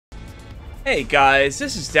Hey guys,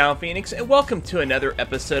 this is Downphoenix, and welcome to another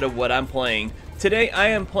episode of What I'm Playing. Today I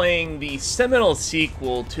am playing the seminal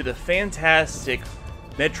sequel to the fantastic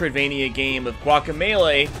metroidvania game of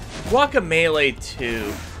Guacamelee, Guacamelee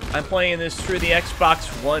 2. I'm playing this through the Xbox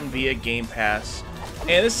One via Game Pass,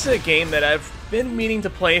 and this is a game that I've been meaning to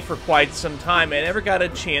play for quite some time. I never got a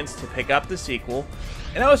chance to pick up the sequel,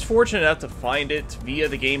 and I was fortunate enough to find it via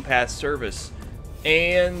the Game Pass service.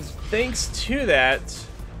 And thanks to that,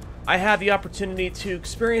 I have the opportunity to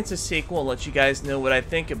experience a sequel and let you guys know what I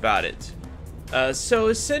think about it. So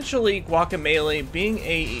essentially, Guacamelee, being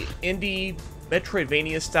a indie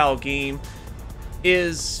Metroidvania style game,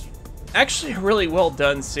 is actually a really well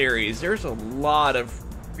done series. There's a lot of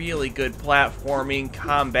really good platforming,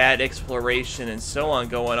 combat, exploration, and so on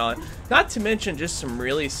going on. Not to mention just some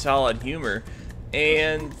really solid humor.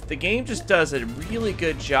 And the game just does a really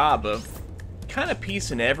good job of kind of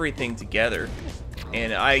piecing everything together.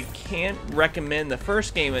 And I can't recommend the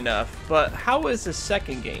first game enough, but how is the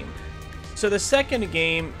second game? So the second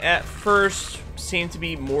game at first seemed to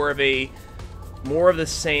be more of the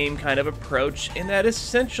same kind of approach, and that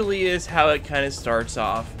essentially is how it kind of starts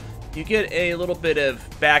off. You get a little bit of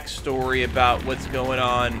backstory about what's going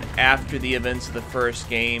on after the events of the first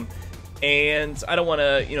game, and I don't want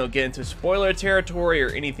to, get into spoiler territory or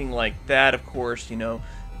anything like that, of course,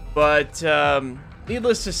 but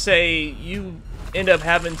needless to say, you end up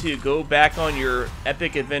having to go back on your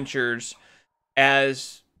epic adventures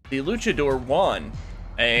as the Luchador 1,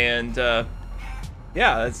 and yeah,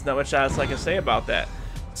 that's not much else I can say about that.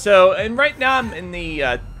 So, and right now I'm in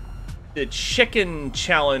the chicken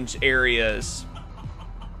challenge areas,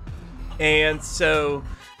 and so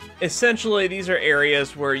essentially these are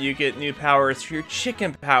areas where you get new powers for your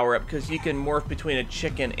chicken power up, because you can morph between a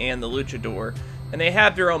chicken and the Luchador, and they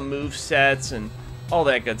have their own move sets and all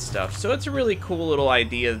that good stuff. So it's a really cool little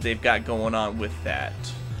idea that they've got going on with that.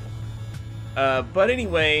 But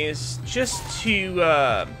anyways, just to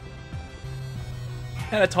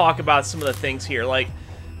kind of talk about some of the things here. Like,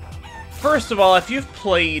 first of all, if you've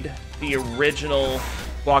played the original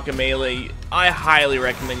Guacamelee, I highly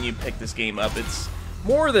recommend you pick this game up. It's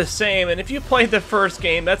more of the same, and if you played the first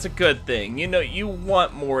game, that's a good thing. You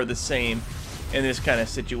want more of the same in this kind of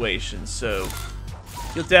situation, so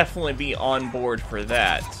you'll definitely be on board for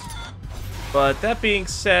that. But that being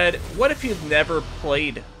said, what if you've never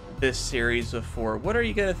played this series before? What are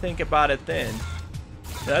you going to think about it then?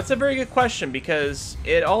 Now, that's a very good question, because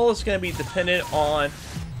it all is going to be dependent on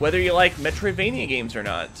whether you like Metroidvania games or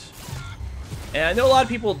not. And I know a lot of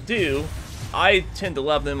people do. I tend to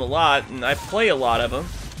love them a lot, and I play a lot of them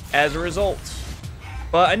as a result.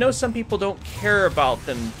 But I know some people don't care about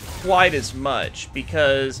them quite as much,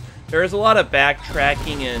 because there's a lot of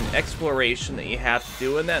backtracking and exploration that you have to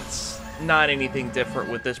do, and that's not anything different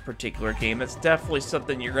with this particular game. That's definitely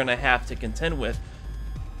something you're going to have to contend with.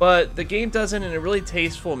 But the game does it in a really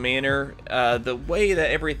tasteful manner. The way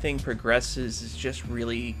that everything progresses is just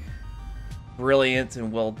really brilliant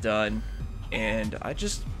and well done, and I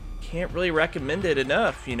just can't really recommend it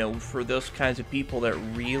enough, for those kinds of people that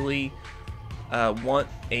really want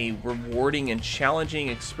a rewarding and challenging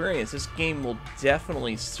experience. This game will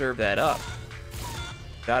definitely serve that up,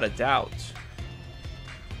 without a doubt.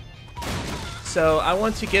 So I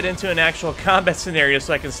want to get into an actual combat scenario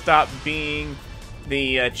so I can stop being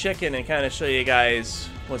the chicken and kind of show you guys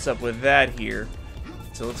what's up with that here.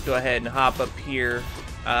 So let's go ahead and hop up here.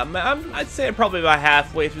 I'd say I'm probably about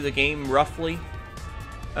halfway through the game, roughly,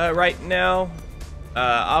 right now.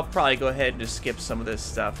 I'll probably go ahead and just skip some of this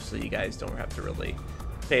stuff so you guys don't have to really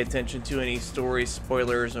pay attention to any story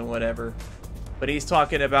spoilers and whatever. But he's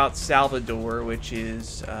talking about Salvador, which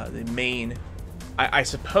is the main, I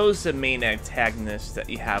suppose the main antagonist that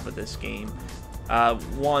you have with this game.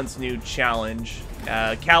 Juan's new challenge.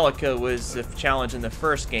 Calico was the challenge in the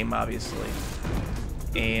first game, obviously.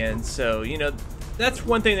 And so, that's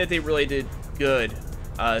one thing that they really did good.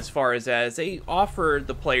 As far as they offered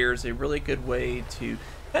the players a really good way to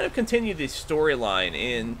kind of continue the storyline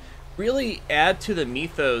and really add to the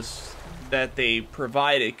mythos that they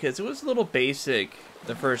provided, because it was a little basic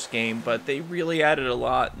the first game, but they really added a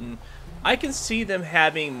lot, and I can see them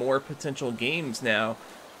having more potential games now,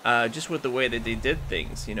 just with the way that they did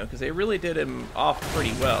things, because they really did them off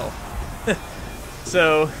pretty well.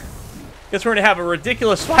 So, guess we're gonna have a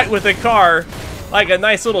ridiculous fight with a car, like a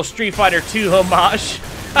nice little Street Fighter 2 homage.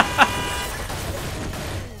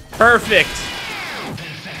 Perfect.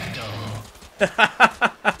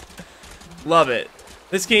 Love it.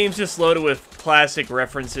 This game's just loaded with classic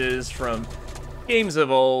references from games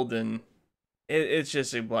of old, and it's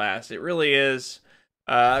just a blast. It really is.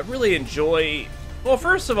 I really enjoy Well,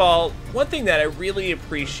 first of all, one thing that I really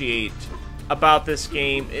appreciate about this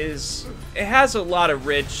game is it has a lot of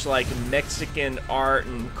rich, like, Mexican art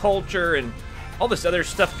and culture and all this other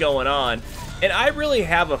stuff going on. And I really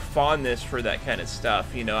have a fondness for that kind of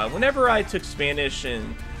stuff, you know. Whenever I took Spanish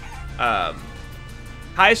in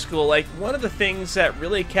high school, like, one of the things that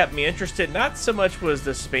really kept me interested, not so much was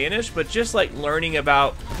the Spanish, but just, like, learning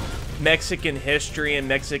about Mexican history and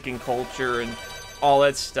Mexican culture and all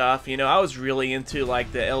that stuff. You know, I was really into,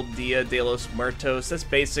 like, the El Dia de los Muertos. That's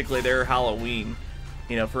basically their Halloween,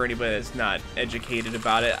 you know, for anybody that's not educated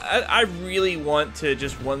about it. I really want to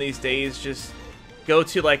just one of these days just go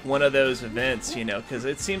to, like, one of those events, you know, because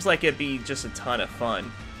it seems like it'd be just a ton of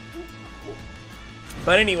fun.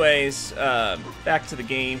 But anyways, back to the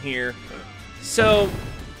game here. So,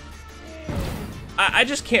 I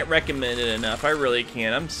just can't recommend it enough. I really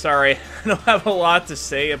can't. I'm sorry. I don't have a lot to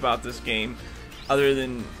say about this game other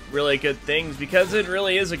than really good things, because it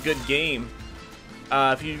really is a good game.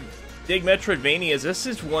 If you dig Metroidvanias, this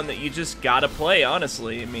is one that you just gotta play,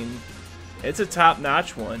 honestly. I mean, it's a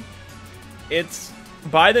top-notch one. It's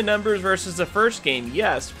by the numbers versus the first game,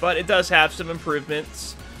 yes, but it does have some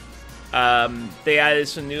improvements. They added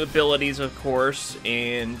some new abilities, of course,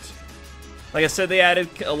 and like I said, they added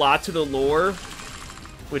a lot to the lore,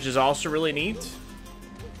 which is also really neat.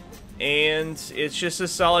 And it's just a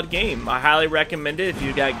solid game. I highly recommend it. If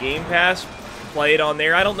you got Game Pass, play it on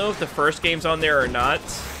there. I don't know if the first game's on there or not,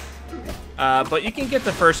 but you can get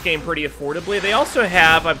the first game pretty affordably. They also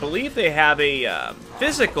have, I believe they have a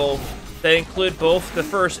physical that include both the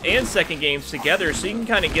first and second games together, so you can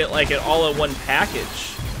kind of get like an all-in-one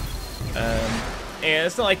package. And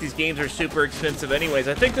it's not like these games are super expensive anyways.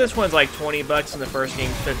 I think this one's like 20 bucks and the first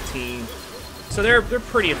game's 15. So they're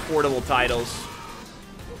pretty affordable titles.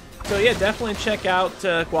 So yeah, definitely check out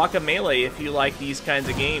Guacamelee if you like these kinds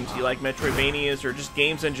of games. You like Metroidvanias or just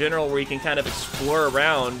games in general where you can kind of explore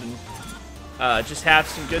around and just have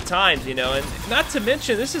some good times, you know. And not to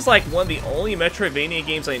mention, this is like one of the only Metroidvania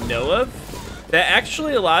games I know of that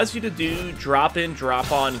actually allows you to do drop-in,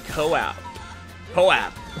 drop-on co-op.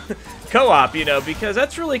 Co-op, you know, because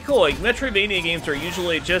that's really cool. Like, Metroidvania games are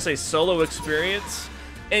usually just a solo experience,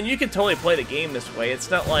 and you can totally play the game this way. It's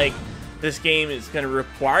not like this game is going to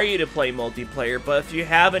require you to play multiplayer, but if you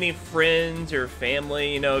have any friends or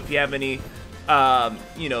family, you know, if you have any,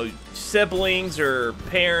 you know, siblings or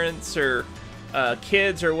parents or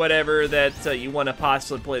kids or whatever that you want to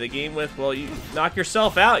possibly play the game with, well, you knock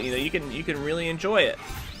yourself out. You know, you can really enjoy it.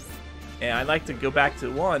 And I'd like to go back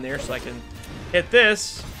to one there so I can hit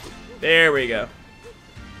this. There we go.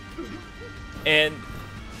 And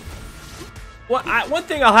one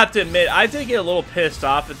thing I'll have to admit, I did get a little pissed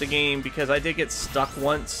off at the game because I did get stuck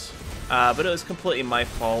once, but it was completely my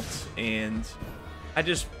fault, and I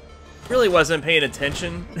just really wasn't paying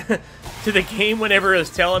attention to the game whenever it was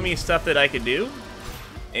telling me stuff that I could do,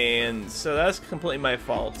 and so that's completely my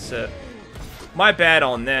fault, so my bad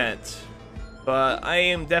on that. But I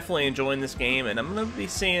am definitely enjoying this game, and I'm going to be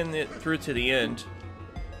seeing it through to the end.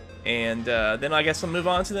 And then I guess I'll move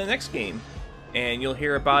on to the next game, and you'll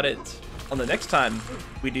hear about it on the next time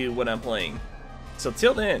we do what I'm playing. So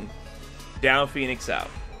till then, Downphoenix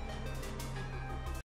out.